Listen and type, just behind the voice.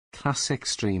classic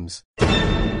streams. Hey,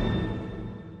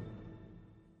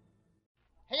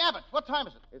 Abbott, what time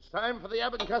is it? It's time for the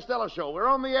Abbott and Costello Show. We're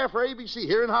on the air for ABC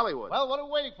here in Hollywood. Well, what are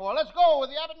we waiting for? Let's go with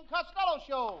the Abbott and Costello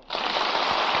Show.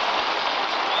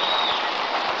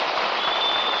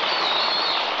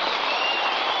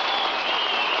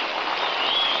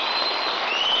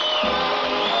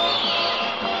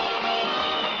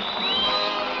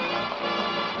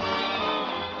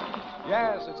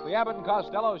 Yes, it's the Abbott and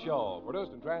Costello Show,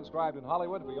 produced and transcribed in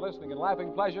Hollywood for your listening and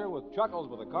laughing pleasure with chuckles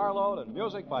with a carload and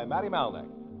music by Matty Malneck.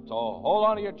 So hold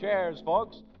on to your chairs,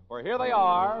 folks, for here they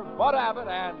are, Bud Abbott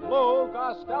and Lou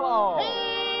Costello.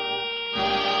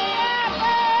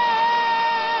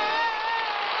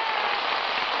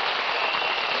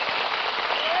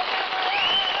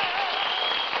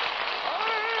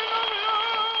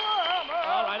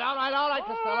 All right,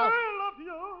 Costello.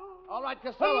 All right,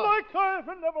 Costello. Like I've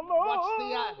never loved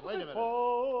Wait a minute.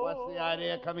 before. What's the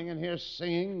idea of coming in here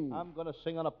singing? I'm going to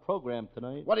sing on a program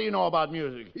tonight. What do you know about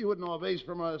music? You wouldn't know a bass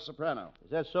from a soprano.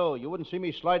 Is that so? You wouldn't see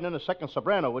me sliding in a second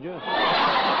soprano, would you?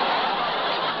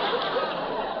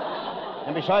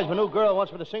 And besides, my new girl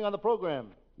wants me to sing on the program.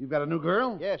 You've got a new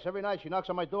girl? Yes, every night she knocks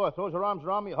on my door, throws her arms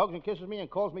around me, hugs and kisses me, and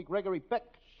calls me Gregory Peck.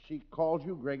 She calls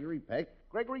you Gregory Peck?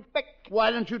 Gregory Peck.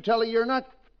 Why don't you tell her you're not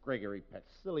Gregory Peck?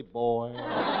 Silly boy.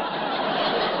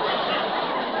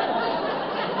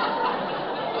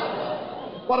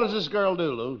 What does this girl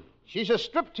do, Lou? She's a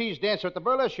striptease dancer at the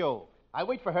burlesque show. I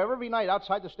wait for her every night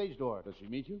outside the stage door. Does she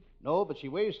meet you? No, but she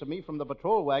waves to me from the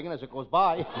patrol wagon as it goes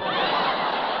by.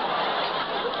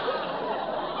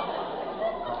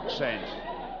 Sense.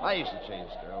 I used to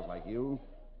chase girls like you,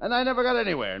 and I never got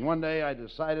anywhere. And one day I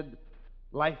decided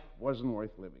life wasn't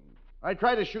worth living. I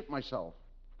tried to shoot myself,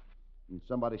 and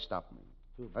somebody stopped me.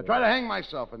 I tried to hang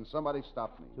myself, and somebody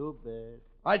stopped me. Too bad.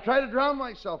 I tried to drown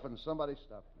myself, and somebody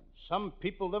stopped me. Some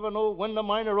people never know when to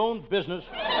mind their own business.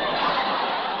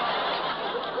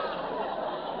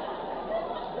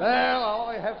 Well, all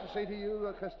I have to say to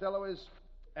you, Costello, is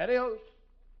adios.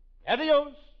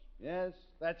 Adios. Yes,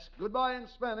 that's goodbye in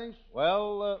Spanish.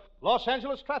 Well, Los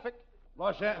Angeles traffic.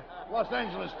 Los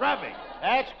Angeles traffic.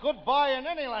 That's goodbye in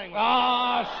any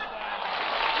language.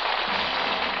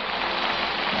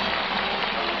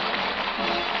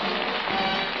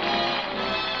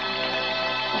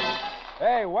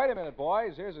 Hey, wait a minute,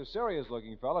 boys. Here's a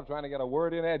serious-looking fella trying to get a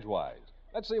word in edgewise.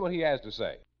 Let's see what he has to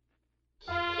say.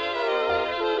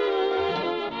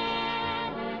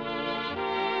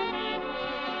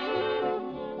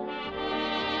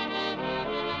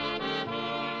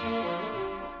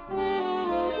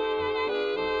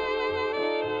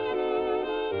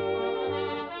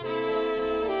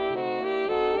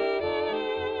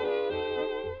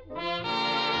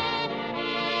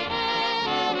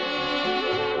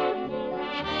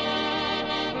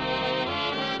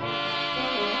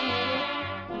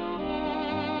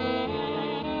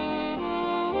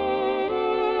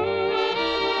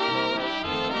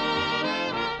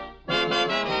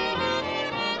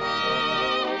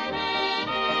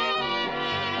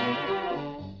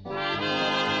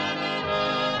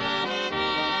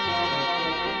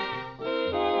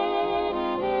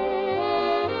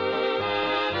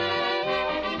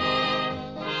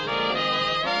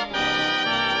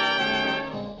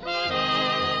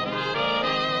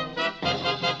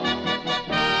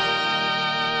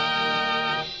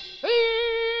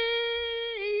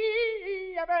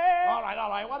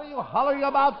 Hollering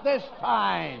about this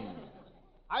time.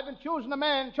 I've been chosen a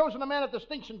man of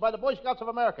distinction by the Boy Scouts of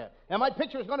America. And my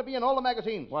picture is going to be in all the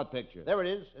magazines. What picture? There it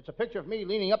is. It's a picture of me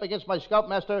leaning up against my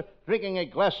scoutmaster, drinking a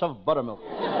glass of buttermilk.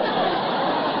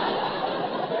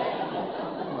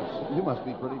 You must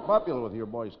be pretty popular with your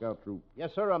Boy Scout troop.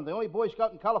 Yes, sir. I'm the only Boy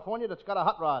Scout in California that's got a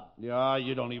hot rod. Yeah,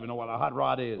 you don't even know what a hot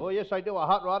rod is. Oh, yes, I do. A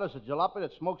hot rod is a jalopy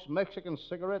that smokes Mexican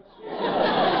cigarettes.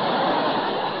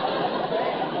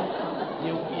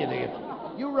 You idiot.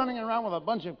 You running around with a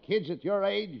bunch of kids at your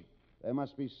age? There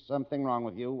must be something wrong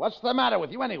with you. What's the matter with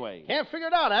you anyway? Can't figure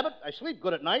it out, Abbott. I sleep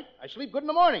good at night. I sleep good in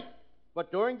the morning.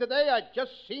 But during the day, I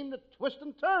just seem to twist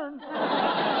and turn.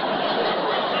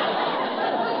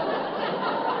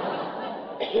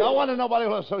 No wonder nobody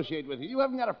will associate with you. You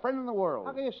haven't got a friend in the world.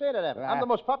 How can you say that, Abbott? I'm the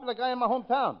most popular guy in my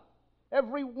hometown.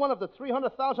 Every one of the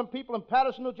 300,000 people in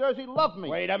Patterson, New Jersey love me.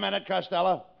 Wait a minute,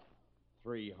 Costello.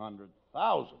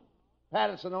 300,000.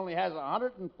 Patterson only has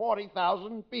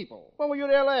 140,000 people. When were you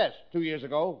there last? 2 years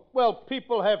ago. Well,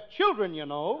 people have children, you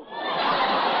know.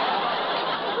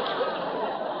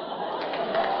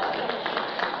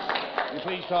 You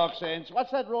please talk sense.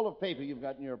 What's that roll of paper you've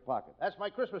got in your pocket? That's my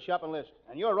Christmas shopping list,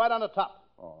 and you're right on the top.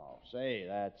 Oh, say,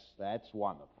 that's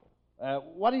wonderful.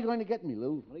 What are you going to get me,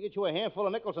 Lou? I'm going to get you a handful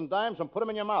of nickels and dimes and put them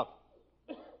in your mouth.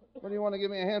 What do you want to give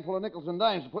me a handful of nickels and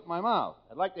dimes to put in my mouth?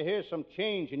 I'd like to hear some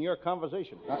change in your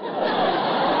conversation.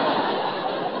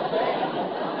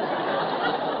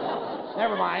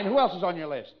 Never mind. Who else is on your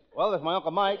list? Well, there's my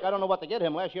Uncle Mike. I don't know what to get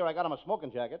him. Last year I got him a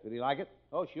smoking jacket. Did he like it?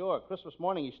 Oh, sure. Christmas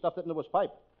morning he stuffed it into his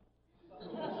pipe.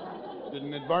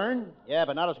 Didn't it burn? Yeah,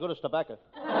 but not as good as tobacco.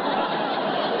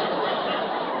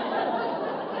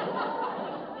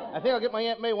 I think I'll get my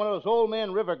Aunt May one of those old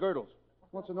man river girdles.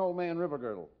 What's an old man river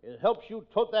girdle? It helps you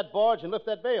tote that barge and lift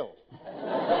that bale.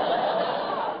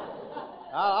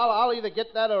 I'll either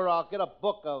get that or I'll get a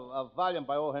book, a volume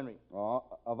by O. Henry. Oh,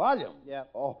 a volume? Yeah.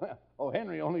 Oh,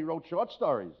 Henry only wrote short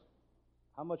stories.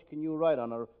 How much can you write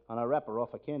on a wrapper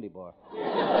off a candy bar?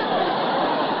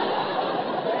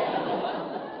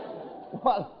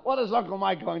 What is Uncle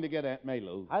Mike going to get Aunt May,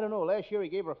 Lou? I don't know. Last year he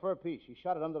gave her a fur piece. He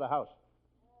shot it under the house.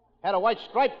 Had a white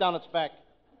stripe down its back.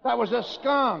 That was a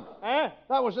skunk. Huh?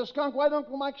 That was a skunk. Why'd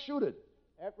Uncle Mike shoot it?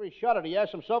 After he shot it, he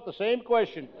asked himself the same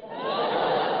question.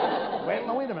 Well,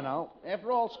 now, wait a minute now.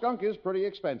 After all, skunk is pretty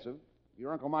expensive. If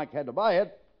your Uncle Mike had to buy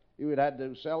it, he would have had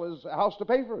to sell his house to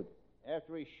pay for it.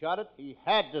 After he shot it, he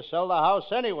had to sell the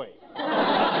house anyway.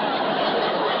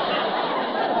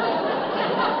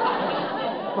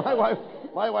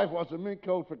 My wife wants a mink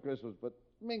coat for Christmas, but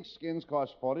mink skins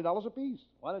cost $40 apiece.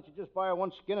 Why don't you just buy her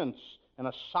one skin and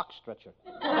a sock stretcher?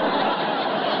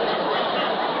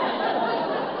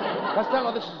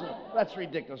 Costello, that's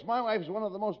ridiculous. My wife's one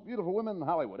of the most beautiful women in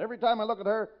Hollywood. Every time I look at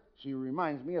her, she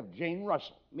reminds me of Jane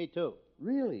Russell. Me too.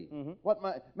 Really? Mm-hmm. What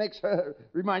makes her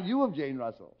remind you of Jane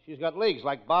Russell? She's got legs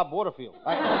like Bob Waterfield.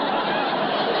 When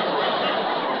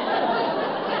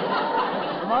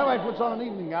my wife puts on an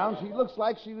evening gown, she looks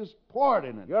like she was poured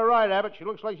in it. You're right, Abbott. She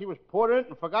looks like she was poured in it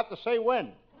and forgot to say when.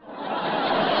 Is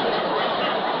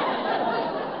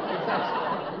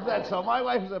that so? My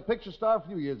wife was a picture star a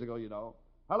few years ago, you know.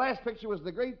 Her last picture was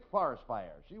The Great Forest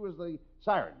Fire. She was the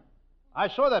siren. I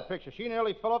saw that picture. She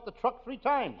nearly fell off the truck 3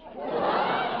 times.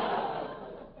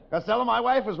 Costello, my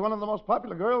wife is one of the most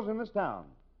popular girls in this town.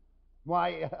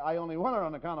 Why, I only won her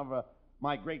on account of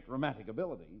my great romantic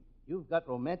ability. You've got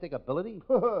romantic ability?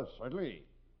 Certainly.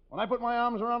 When I put my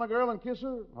arms around a girl and kiss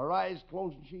her, her eyes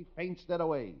close and she faints dead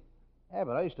away. Yeah,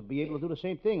 but I used to be able to do the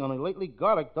same thing, only lately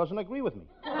garlic doesn't agree with me.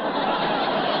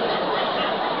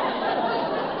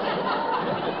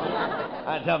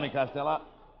 Tell me, Costello,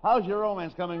 how's your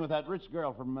romance coming with that rich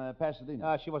girl from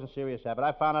Pasadena? She wasn't serious, Abbott.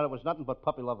 I found out it was nothing but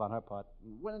puppy love on her part.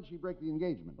 When did she break the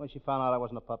engagement? When she found out I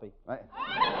wasn't a puppy.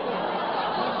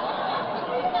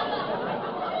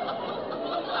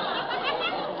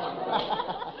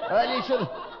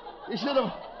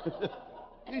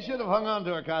 You should have hung on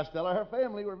to her, Costello. Her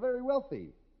family were very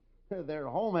wealthy. Their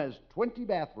home has 20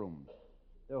 bathrooms.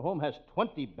 Their home has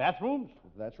 20 bathrooms?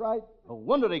 That's right. No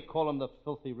wonder they call them the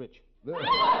filthy rich. You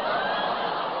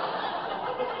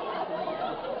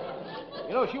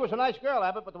know, she was a nice girl,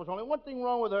 Abbott, but there was only one thing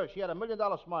wrong with her. She had $1 million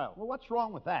smile. Well, what's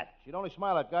wrong with that? She'd only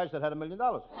smile at guys that had $1 million.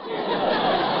 Well,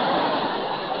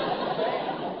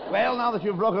 now that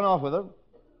you've broken off with her,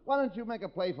 why don't you make a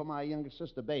play for my younger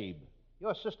sister, Babe?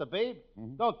 Your sister, Babe?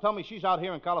 Mm-hmm. Don't tell me she's out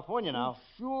here in California now.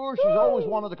 Sure, she's always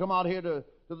wanted to come out here to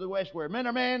the West where men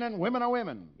are men and women are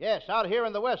women. Yes, out here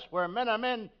in the West where men are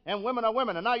men and women are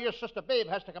women. And now your sister, Babe,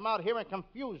 has to come out here and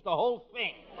confuse the whole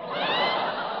thing.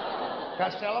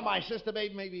 Costello, my sister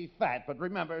Babe may be fat, but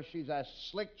remember, she's a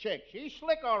slick chick. She's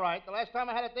slick, all right. The last time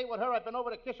I had a date with her, I'd been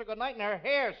over to kiss her goodnight, and her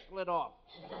hair slid off.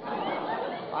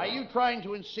 Are you trying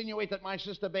to insinuate that my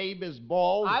sister Babe is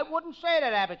bald? I wouldn't say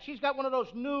that, Abbott. She's got one of those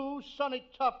new, sunny,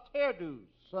 tufted hairdos.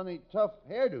 Sunny, tough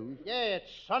hairdos? Yeah, it's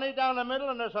sunny down the middle,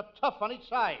 and there's a tuft on each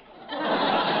side.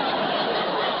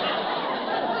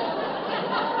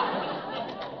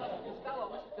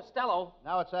 Costello.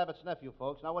 Now it's Abbott's nephew,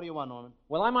 folks. Now what do you want, Norman?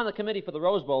 Well, I'm on the committee for the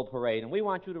Rose Bowl parade, and we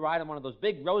want you to ride on one of those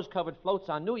big rose-covered floats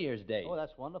on New Year's Day. Oh,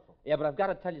 that's wonderful. Yeah, but I've got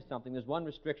to tell you something. There's one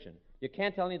restriction. You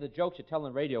can't tell any of the jokes you tell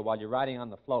on the radio while you're riding on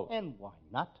the float. And why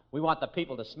not? We want the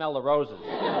people to smell the roses.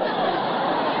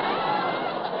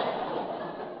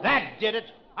 That did it.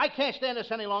 I can't stand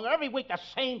this any longer. Every week the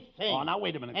same thing. Oh, now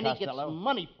wait a minute, and Costello. he gets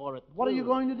money for it. What are you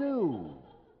going to do?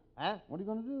 Huh? What are you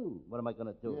going to do? What am I going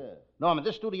to do? Yeah. Norman,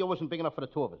 this studio isn't big enough for the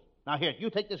two of us. Now, here, you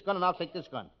take this gun and I'll take this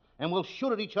gun. And we'll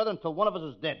shoot at each other until one of us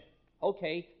is dead.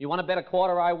 Okay. You want to bet a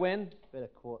quarter I win? Bet a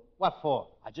quarter. What for?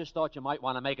 I just thought you might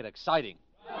want to make it exciting.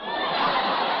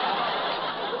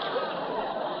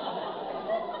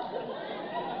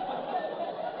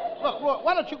 Look, Roy,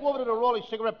 why don't you go over to the Raleigh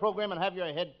cigarette program and have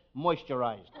your head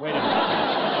moisturized? Wait a minute.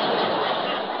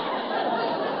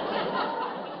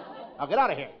 Now, get out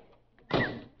of here.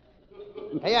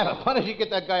 Hey, Adam, why don't you get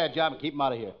that guy a job and keep him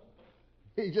out of here?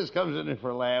 He just comes in here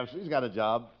for laughs. He's got a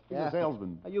job. He's Yeah. a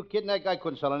salesman. Are you kidding? That guy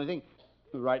couldn't sell anything.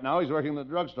 Right now, he's working in the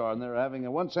drugstore, and they're having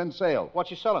a 1-cent sale. What's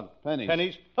he selling? Pennies.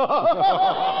 Pennies?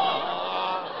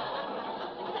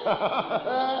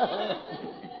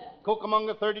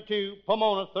 Cucamonga 32,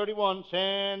 Pomona 31,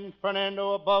 San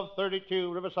Fernando above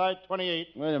 32, Riverside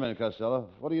 28. Wait a minute, Costello.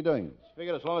 What are you doing?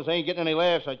 Figured as long as I ain't getting any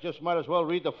laughs, I just might as well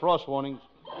read the frost warnings.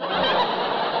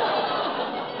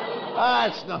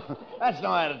 That's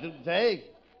no attitude to take.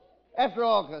 After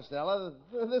all, Costello,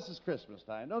 this is Christmas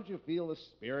time. Don't you feel the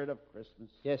spirit of Christmas?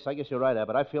 Yes, I guess you're right,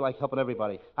 Abbott. I feel like helping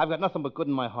everybody. I've got nothing but good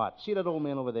in my heart. See that old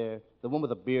man over there? The one with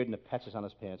the beard and the patches on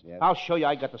his pants? Yes. I'll show you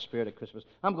I got the spirit of Christmas.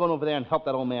 I'm going over there and help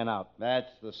that old man out.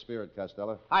 That's the spirit,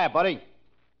 Costello. Hiya, buddy.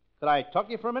 Could I talk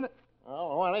to you for a minute?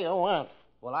 Oh, what do you want?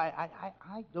 Well, I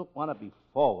don't want to be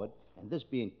forward, and this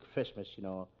being Christmas, you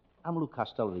know, I'm Lou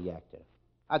Costello, the actor.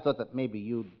 I thought that maybe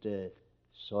you'd,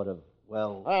 sort of,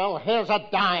 well... Well, here's a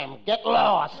dime. Get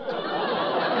lost.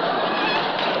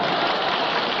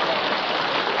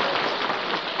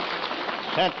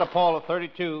 Santa Paula,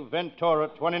 32, Ventura,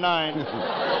 29, Santa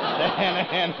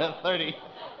Ana, 30.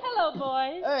 Hello,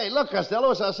 boys. Hey, look,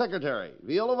 Costello, it's our secretary,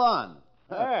 Viola Vaughn.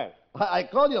 Hey. I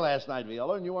called you last night,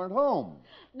 Viola, and you weren't home.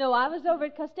 No, I was over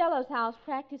at Costello's house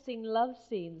practicing love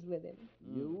scenes with him.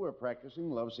 You were practicing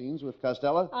love scenes with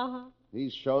Costello? Uh-huh.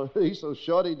 He's so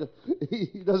short he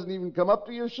doesn't even come up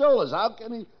to your shoulders. How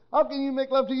can he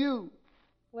make love to you?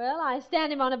 Well, I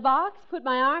stand him on a box, put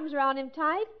my arms around him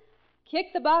tight,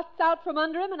 kick the box out from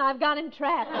under him, and I've got him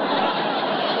trapped.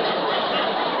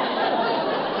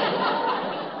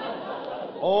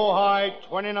 Ojai,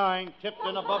 29,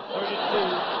 Tipton above 32,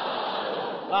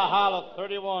 La Hala,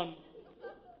 31.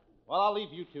 Well, I'll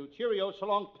leave you two. Cheerio, so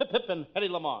long, Pip Pip and Hetty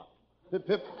Lamar. Pip,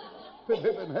 Pip,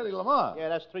 and Hetty Lamar. Yeah,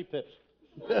 that's 3 pips.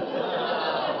 Hey,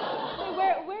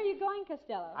 where are you going,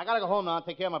 Costello? I gotta go home now and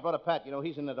take care of my brother Pat. You know,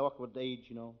 he's in that awkward age,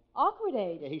 you know. Awkward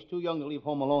age. Yeah, he's too young to leave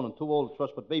home alone and too old to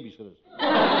trust but babysitters.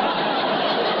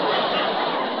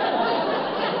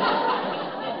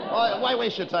 Why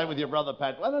waste your time with your brother,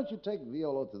 Pat? Why don't you take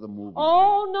Viola to the movies?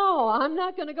 Oh, no, I'm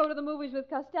not going to go to the movies with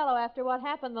Costello after what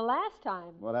happened the last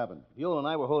time. What happened? Viola and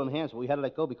I were holding hands, but we had to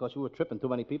let go because we were tripping too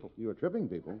many people. You were tripping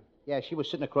people. Yeah, she was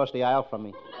sitting across the aisle from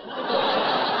me.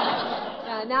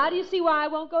 Now, do you see why I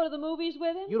won't go to the movies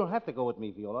with him? You don't have to go with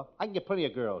me, Viola. I can get plenty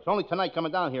of girls. Only tonight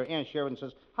coming down here, Ann Sheridan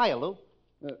says, "Hiya, Lou."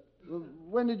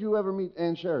 When did you ever meet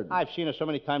Ann Sheridan? I've seen her so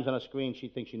many times on a screen, she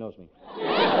thinks she knows me.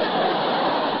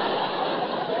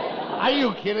 Are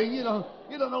you kidding? You don't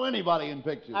know anybody in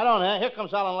pictures. I don't, huh? Here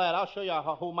comes Alan Ladd. I'll show you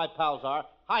who my pals are.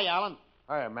 Hi, Alan.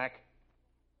 Hiya, Mac.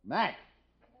 Mac.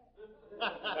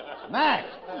 Mac.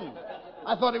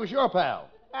 I thought he was your pal.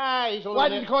 Ah, he's a little Why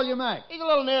did he call you Mac? He's a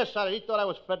little nearsighted. He thought I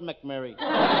was Fred McMurray.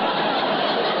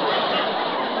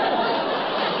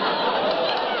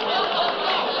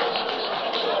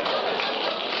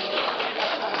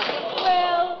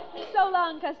 Well, so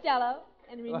long, Costello.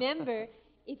 And remember,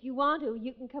 if you want to,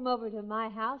 you can come over to my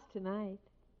house tonight.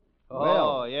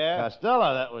 Oh, yeah?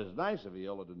 Costello, that was nice of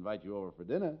Viola to invite you over for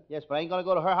dinner. Yes, but I ain't going to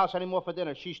go to her house anymore for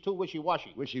dinner. She's too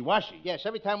wishy-washy. Wishy-washy. Yes,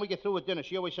 every time we get through with dinner,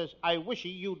 she always says, "I wishy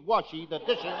you'd washy the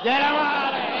dishes." Get him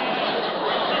out of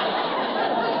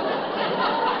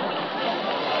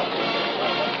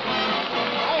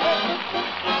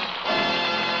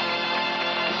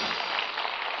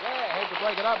Yeah, I hate to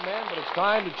break it up, men, but it's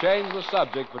time to change the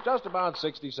subject for just about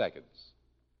 60 seconds.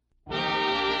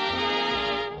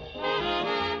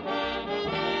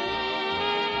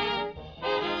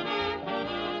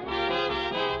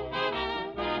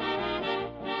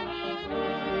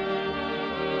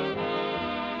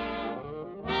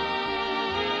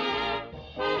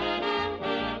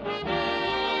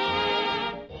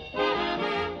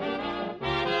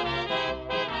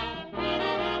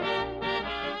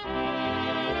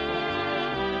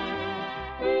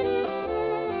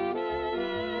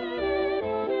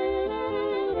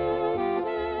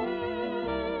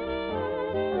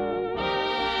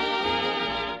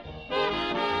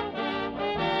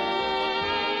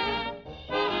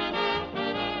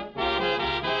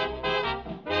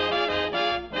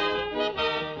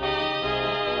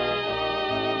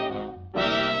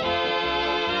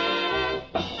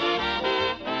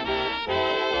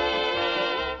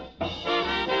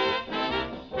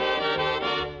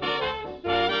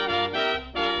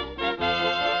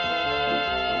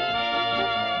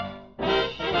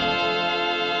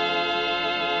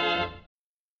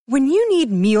 When you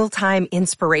need mealtime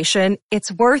inspiration,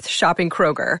 it's worth shopping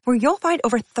Kroger, where you'll find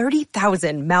over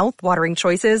 30,000 mouth-watering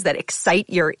choices that excite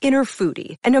your inner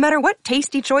foodie. And no matter what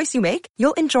tasty choice you make,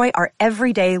 you'll enjoy our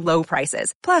everyday low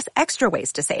prices, plus extra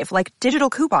ways to save, like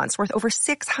digital coupons worth over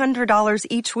 $600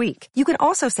 each week. You can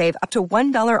also save up to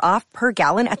 $1 off per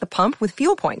gallon at the pump with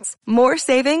fuel points. More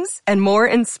savings and more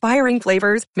inspiring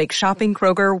flavors make shopping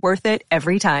Kroger worth it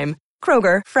every time.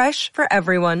 Kroger, fresh for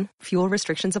everyone. Fuel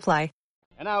restrictions apply.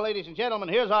 And now, ladies and gentlemen,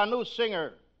 here's our new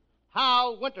singer,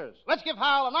 Hal Winters. Let's give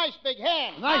Hal a nice big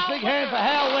hand. A nice big hand for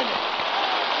Hal Winters.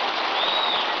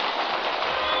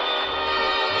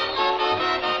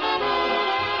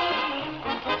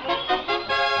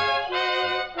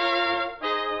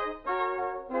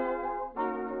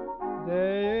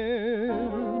 Day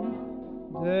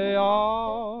in, day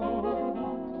out,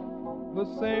 the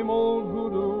same old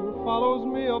hoodoo follows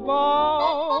me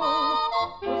about.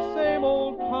 The same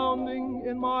old pounding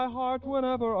in my heart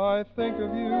whenever I think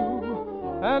of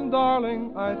you. And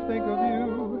darling, I think of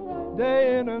you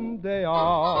day in and day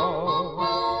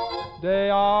out. Day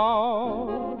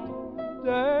out,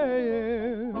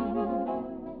 day in.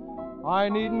 I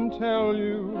needn't tell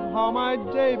you how my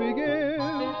day begins.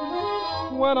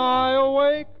 When I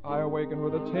awaken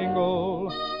with a tingle.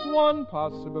 One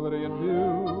possibility in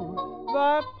view.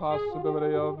 That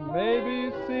possibility of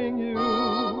maybe seeing you.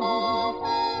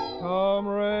 Come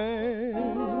rain,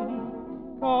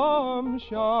 come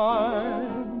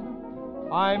shine,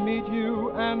 I meet you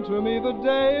and to me the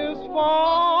day is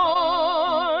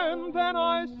fine. Then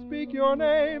I speak your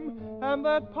name and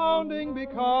that pounding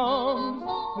becomes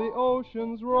the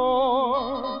ocean's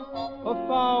roar,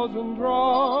 1,000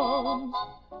 drums.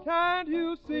 Can't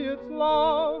you see it's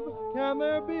love? Can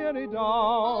there be any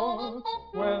doubt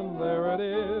when there it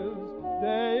is,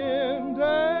 day in,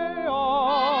 day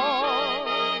out?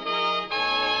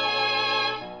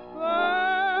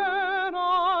 Then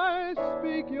I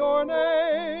speak your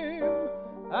name,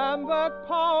 and that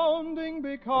pounding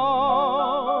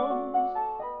becomes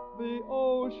the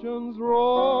ocean's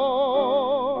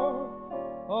roar,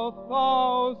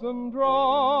 1,000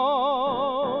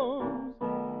 drums.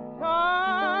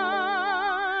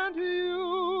 Can't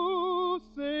you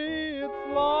see it's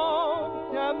love?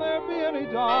 Can there be any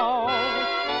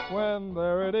doubt when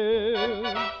there it is,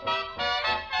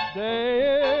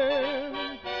 day in,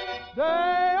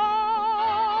 day out?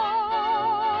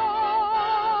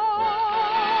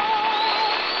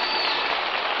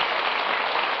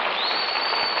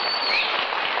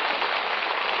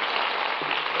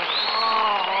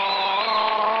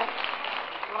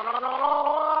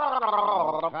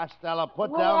 Costello,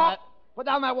 put down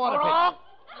that water pitcher.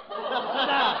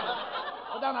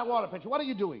 Put down that water pitcher. What are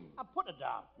you doing? I'm putting it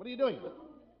down. What are you doing?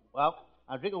 Well,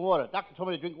 I'm drinking water. Doctor told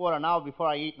me to drink water an hour before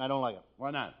I eat, and I don't like it. Why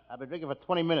not? I've been drinking for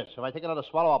 20 minutes. If I take another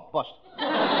swallow, I'll bust.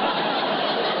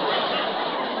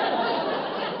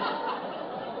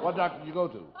 What doctor did you go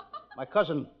to? My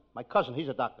cousin, he's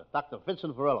a doctor. Dr.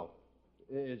 Vincent Varello.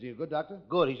 Is he a good doctor?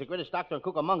 Good. He's the greatest doctor in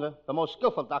Cucamonga, the most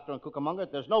skillful doctor in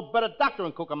Cucamonga. There's no better doctor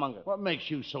in Cucamonga. What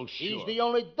makes you so sure? He's the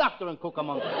only doctor in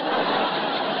Cucamonga.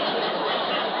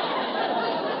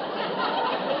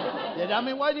 Yeah, I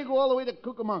mean, why do you go all the way to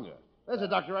Cucamonga? There's a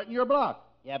doctor right in your block.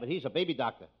 Yeah, but he's a baby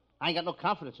doctor. I ain't got no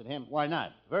confidence in him. Why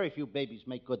not? Very few babies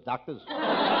make good doctors.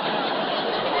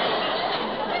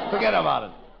 Forget about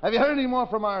it. Have you heard any more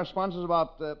from our sponsors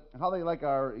about how they like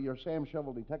your Sam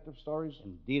Shovel detective stories?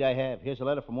 Indeed, I have. Here's a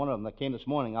letter from one of them that came this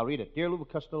morning. I'll read it. Dear Lou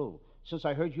Costello, since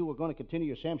I heard you were going to continue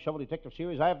your Sam Shovel detective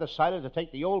series, I have decided to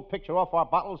take the old picture off our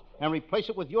bottles and replace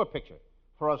it with your picture.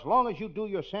 For as long as you do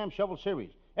your Sam Shovel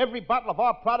series, every bottle of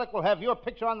our product will have your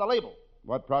picture on the label.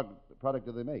 What product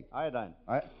do they make? Iodine.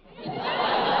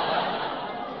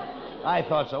 I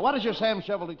thought so. What is your Sam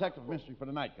Shovel detective mystery for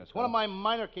tonight, Gus? It's one of my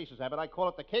minor cases, Abbott. I call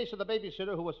it the case of the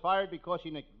babysitter who was fired because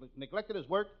he neglected his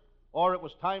work, or it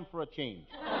was time for a change.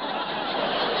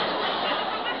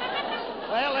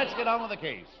 Well, let's get on with the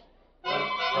case.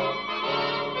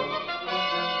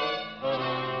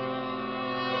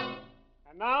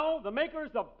 And now, the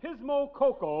makers of Pismo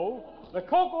Cocoa, the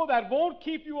cocoa that won't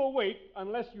keep you awake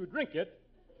unless you drink it,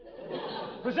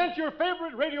 present your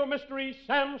favorite radio mystery,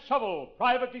 Sam Shovel,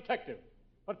 Private Detective.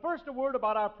 But first, a word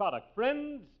about our product.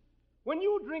 Friends, when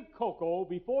you drink cocoa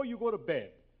before you go to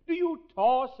bed, do you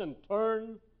toss and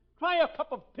turn? Try a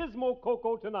cup of Pismo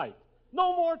Cocoa tonight.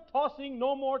 No more tossing,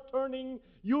 no more turning.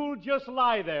 You'll just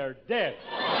lie there, dead.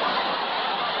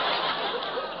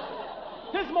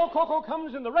 Pismo Cocoa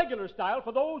comes in the regular style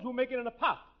for those who make it in a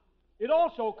pot. It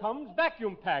also comes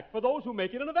vacuum packed for those who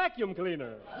make it in a vacuum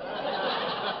cleaner.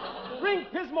 Drink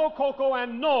Pismo Cocoa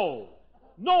and know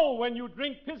know when you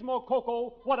drink Pismo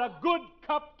Cocoa what a good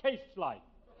cup tastes like.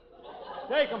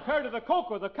 Say, compared to the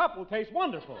cocoa, the cup will taste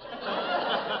wonderful.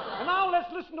 And now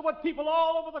let's listen to what people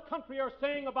all over the country are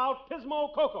saying about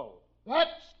Pismo Cocoa.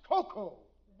 That's cocoa.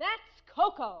 That's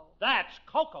cocoa. That's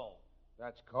cocoa.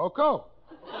 That's cocoa.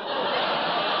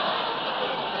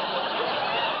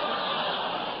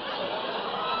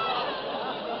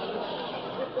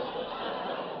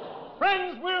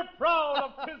 Friends, we're proud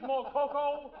of Pismo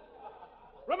Cocoa.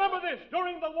 Remember this,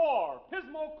 during the war,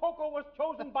 Pismo Cocoa was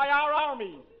chosen by our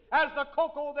armies as the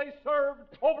cocoa they served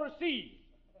overseas.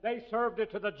 They served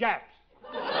it to the Japs.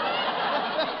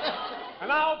 And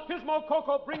now Pismo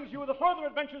Cocoa brings you the further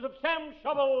adventures of Sam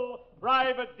Shovel,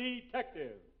 Private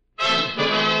Detective.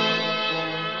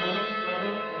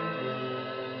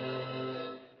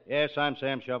 Yes, I'm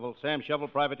Sam Shovel. Sam Shovel,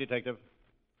 Private Detective.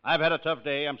 I've had a tough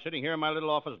day. I'm sitting here in my little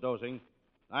office dozing.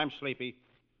 I'm sleepy.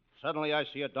 Suddenly I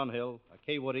see a Dunhill, a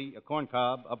K. Woody, a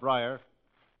corncob, a briar.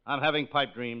 I'm having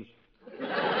pipe dreams.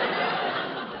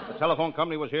 The telephone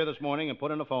company was here this morning and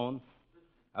put in a phone.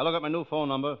 I look at my new phone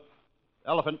number,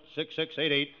 Elephant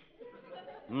 6688.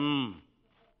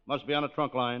 Must be on a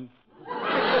trunk line.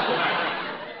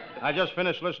 I just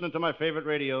finished listening to my favorite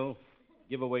radio,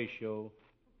 Giveaway Show.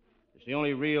 It's the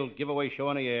only real giveaway show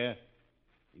on the air.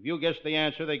 If you guess the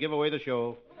answer, they give away the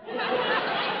show.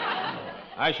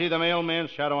 I see the mailman's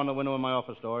shadow on the window of my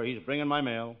office door. He's bringing my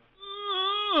mail.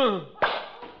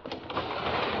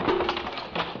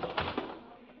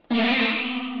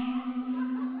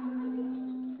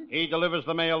 He delivers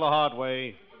the mail the hard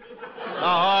way. The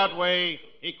hard way.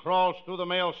 He crawls through the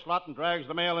mail slot and drags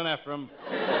the mail in after him.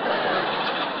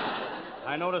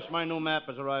 I notice my new map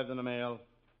has arrived in the mail.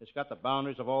 It's got the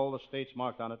boundaries of all the states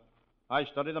marked on it. I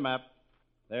study the map.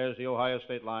 There's the Ohio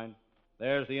state line.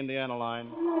 There's the Indiana line.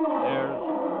 There's...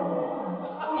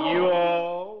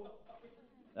 Yo!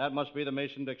 That must be the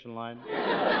Mason-Dixon line.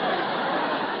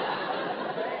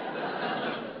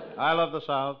 I love the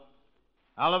South.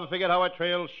 I'll never forget how I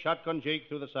trailed Shotgun Jake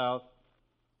through the South.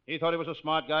 He thought he was a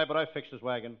smart guy, but I fixed his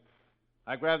wagon.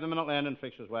 I grabbed him in Atlanta and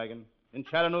fixed his wagon. In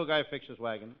Chattanooga, I fixed his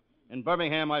wagon. In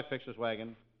Birmingham, I fixed his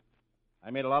wagon.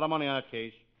 I made a lot of money on that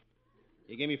case.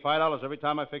 He gave me $5 every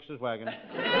time I fixed his wagon.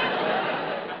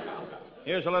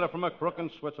 Here's a letter from a crook in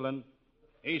Switzerland.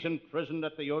 He's imprisoned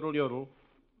at the Yodel Yodel.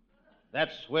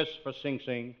 That's Swiss for Sing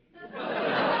Sing.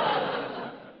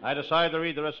 I decided to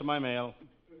read the rest of my mail.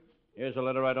 Here's a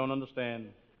letter I don't understand.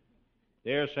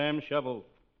 Dear Sam Shovel,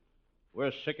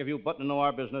 we're sick of you butting into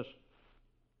our business.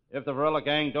 If the Varela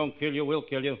gang don't kill you, we'll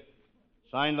kill you.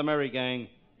 Signed, the Merry Gang.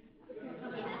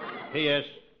 P.S.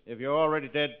 If you're already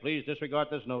dead, please disregard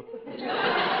this note.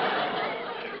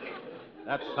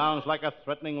 That sounds like a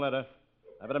threatening letter.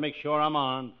 I better make sure I'm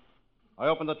armed. I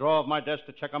opened the drawer of my desk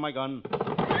to check on my gun.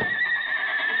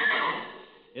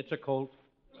 It's a Colt.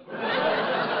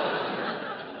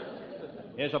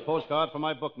 Here's a postcard from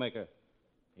my bookmaker.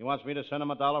 He wants me to send him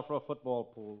 $1 for a football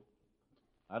pool.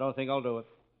 I don't think I'll do it.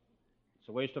 It's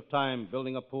a waste of time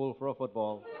building a pool for a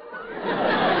football.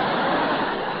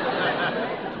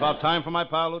 It's about time for my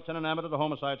pal, Lieutenant Abbott of the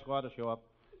Homicide Squad, to show up.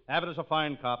 Abbott is a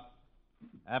fine cop.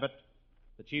 Abbott,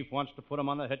 the chief wants to put him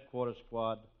on the headquarters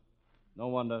squad. No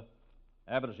wonder.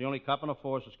 Abbott is the only cop in the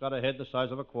force that's got a head the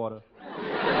size of a quarter.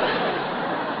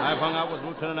 I've hung out with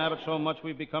Lieutenant Abbott so much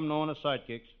we've become known as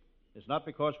sidekicks. It's not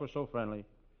because we're so friendly.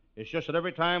 It's just that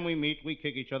every time we meet, we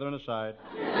kick each other in the side.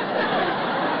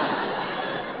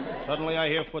 Suddenly, I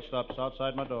hear footsteps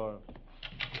outside my door.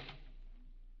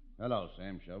 Hello,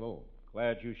 Sam Shovel.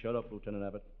 Glad you showed up, Lieutenant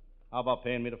Abbott. How about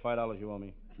paying me the $5 you owe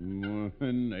me?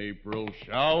 When April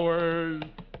showers,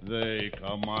 they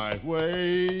come my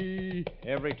way.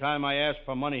 Every time I ask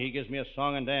for money, he gives me a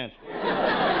song and dance. Where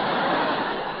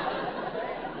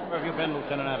have you been,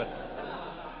 Lieutenant Abbott?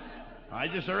 I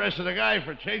just arrested a guy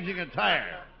for changing a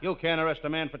tire. You can't arrest a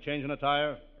man for changing a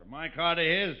tire. From my car to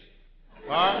his.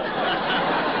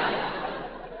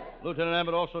 Lieutenant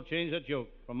Abbott also changed that joke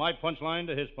from my punchline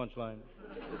to his punchline.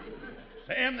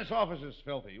 Sam, this office is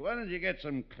filthy. Why don't you get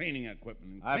some cleaning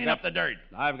equipment and clean up the dirt?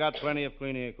 I've got plenty of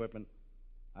cleaning equipment.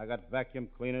 I got vacuum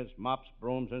cleaners, mops,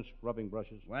 brooms, and scrubbing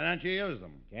brushes. Why don't you use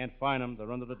them? Can't find them.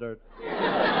 They're under the dirt.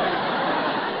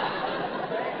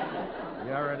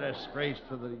 You're a disgrace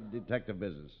to the detective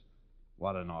business.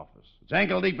 What an office. It's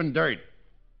ankle deep in dirt.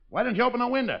 Why don't you open a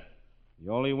window?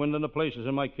 The only window in the place is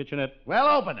in my kitchenette. Well,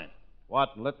 open it.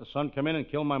 What, and let the sun come in and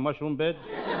kill my mushroom beds?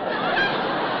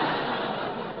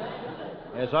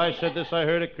 As I said this, I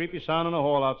heard a creepy sound in the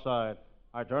hall outside.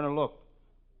 I turned and looked.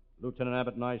 Lieutenant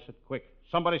Abbott and I said, quick,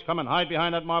 somebody's coming. Hide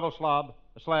behind that marble slab.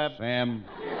 Sam.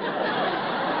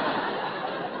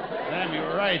 Sam, you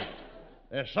were right.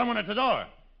 There's someone at the door.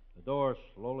 The door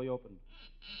slowly opened.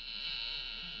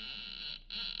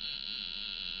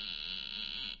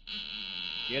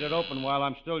 Get it open while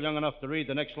I'm still young enough to read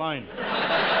the next line.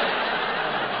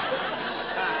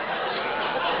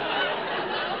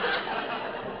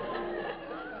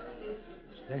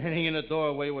 Standing in the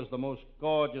doorway was the most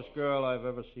gorgeous girl I've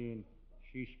ever seen.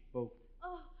 She spoke.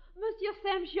 Oh, Monsieur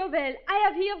Sam Chauvel, I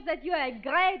have heard that you are a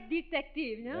great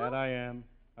detective, no? That I am.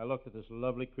 I looked at this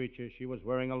lovely creature. She was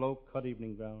wearing a low-cut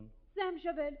evening gown. Sam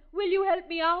Chauvel, will you help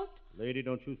me out? Lady,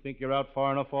 don't you think you're out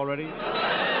far enough already? Sam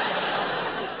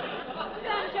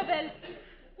Chauvel,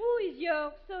 who is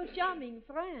your so charming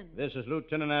friend? This is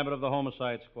Lieutenant Abbott of the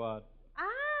Homicide Squad.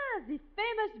 Ah, the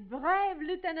famous brave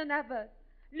Lieutenant Abbott.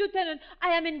 Lieutenant, I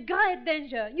am in great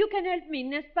danger. You can help me,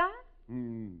 n'est-ce pas?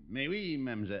 Mais oui,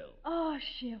 mademoiselle. Oh,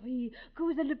 chérie, que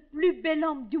vous êtes le plus bel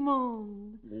homme du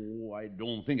monde. Oh, I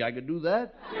don't think I could do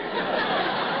that.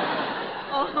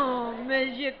 Oh,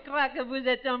 mais je crois que vous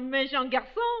êtes un méchant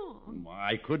garçon.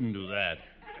 I couldn't do that.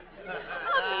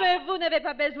 Oh, mais vous n'avez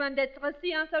pas besoin d'être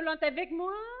si insolente avec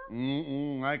moi.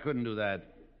 I couldn't do that.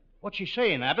 What's she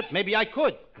saying, Abbott? Maybe I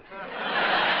could.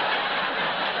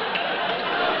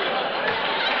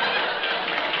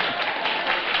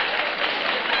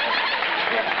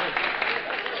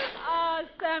 Oh,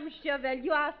 Sam Chauvel,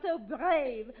 you are so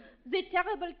brave. The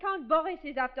terrible Count Boris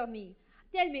is after me.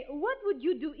 Tell me, what would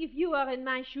you do if you were in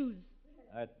my shoes?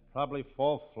 I'd probably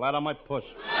fall flat on my puss.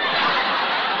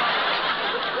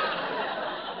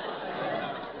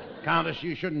 Countess,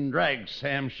 you shouldn't drag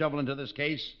Sam Shovel into this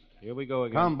case. Here we go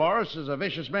again. Count Boris is a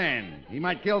vicious man. He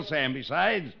might kill Sam.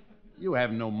 Besides, you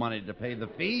have no money to pay the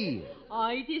fee. Oh,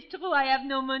 it is true I have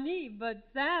no money, but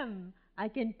Sam, I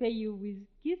can pay you with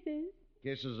kisses.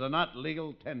 Kisses are not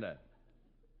legal tender.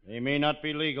 They may not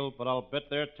be legal, but I'll bet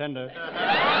they're tender.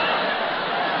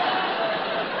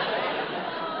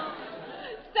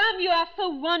 Sam, you are so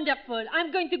wonderful.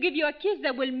 I'm going to give you a kiss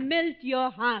that will melt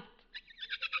your heart.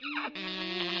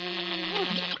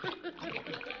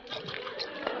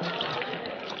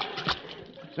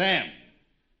 Sam,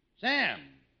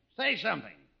 say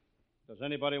something. Does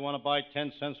anybody want to buy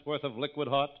 10 cents worth of liquid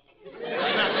hot? Oh,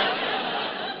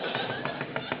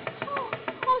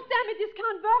 Sam, it is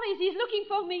Count Boris. He's looking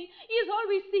for me. He is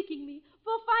always seeking me.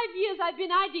 For 5 years I've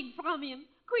been hiding from him.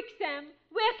 Quick, Sam,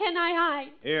 where can I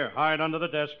hide? Here, hide under the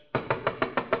desk.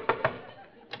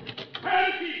 Where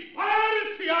is she? Where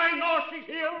is she? I know she's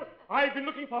here. I've been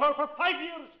looking for her for 5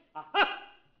 years. Aha!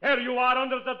 There you are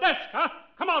under the desk, huh?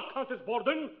 Come out, Countess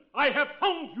Borden. I have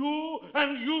found you,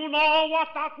 and you know what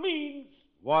that means.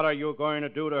 What are you going to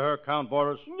do to her, Count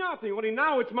Boris? Nothing. Only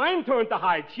now it's my turn to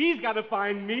hide. She's got to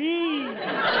find me.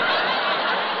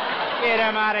 Get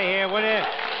him out of here, will you?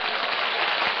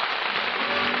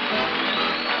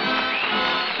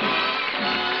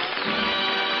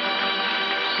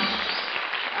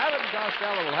 Abbott and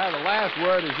Costello will have the last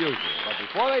word as usual. But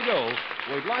before they do,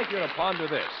 we'd like you to ponder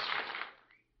this.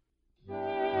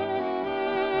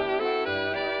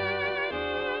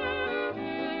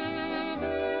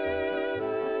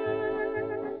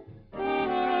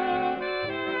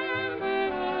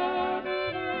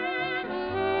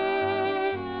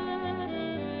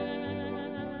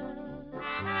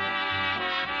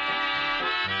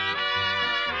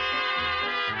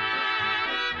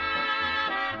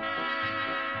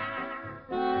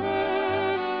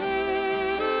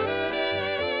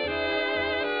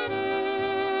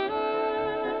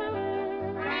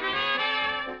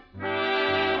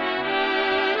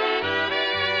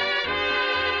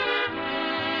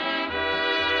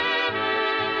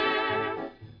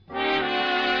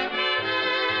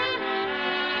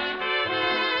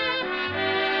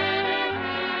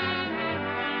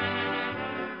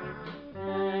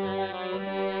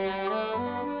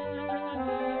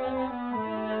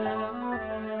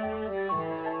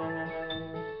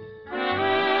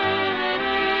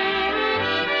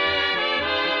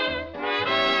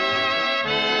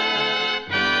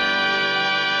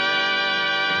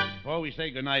 Before we say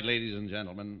goodnight, ladies and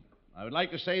gentlemen, I would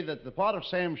like to say that the part of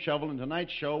Sam Shovel in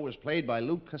tonight's show was played by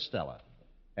Lou Costello.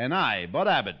 And I, Bud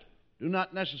Abbott, do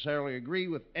not necessarily agree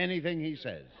with anything he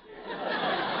says.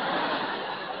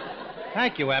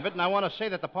 Thank you, Abbott. And I want to say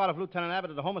that the part of Lieutenant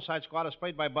Abbott of the Homicide Squad is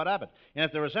played by Bud Abbott. And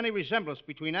if there is any resemblance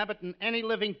between Abbott and any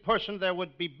living person, there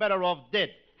would be better off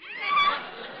dead.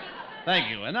 Thank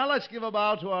you. And now let's give a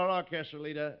bow to our orchestra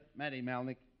leader, Matty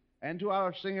Malnick, and to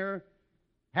our singer,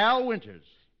 Hal Winters.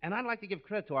 And I'd like to give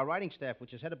credit to our writing staff,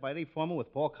 which is headed by Lee Foreman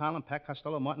with Paul Conlon, Pat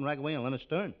Costello, Martin Ragaway, and Leonard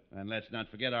Stern. And let's not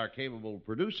forget our capable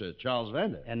producer, Charles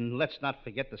Vander. And let's not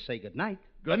forget to say goodnight.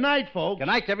 Good night, folks. Good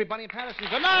night to everybody in Patterson.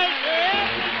 Good night.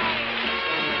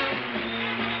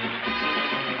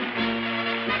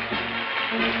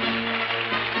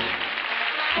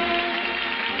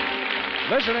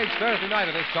 Listen each Thursday night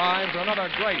at this time for another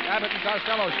great Abbott and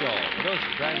Costello show, produced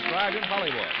and transcribed in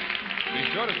Hollywood. Be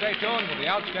sure to stay tuned for the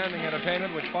outstanding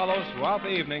entertainment which follows throughout the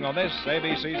evening on this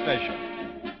ABC station.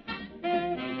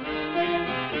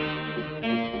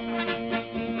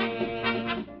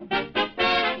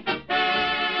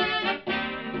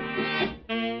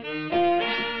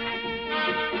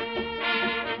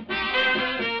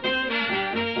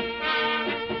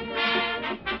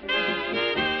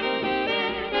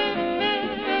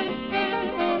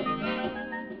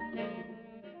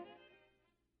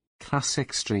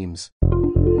 Classic Streams.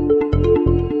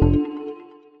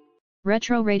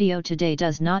 Retro Radio Today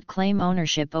does not claim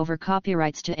ownership over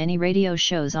copyrights to any radio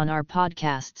shows on our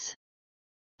podcasts.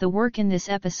 The work in this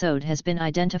episode has been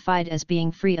identified as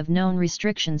being free of known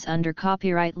restrictions under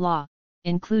copyright law,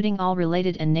 including all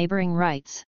related and neighboring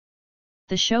rights.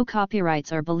 The show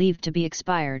copyrights are believed to be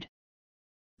expired.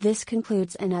 This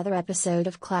concludes another episode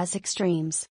of Classic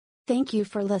Streams. Thank you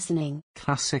for listening.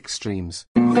 Classic Streams.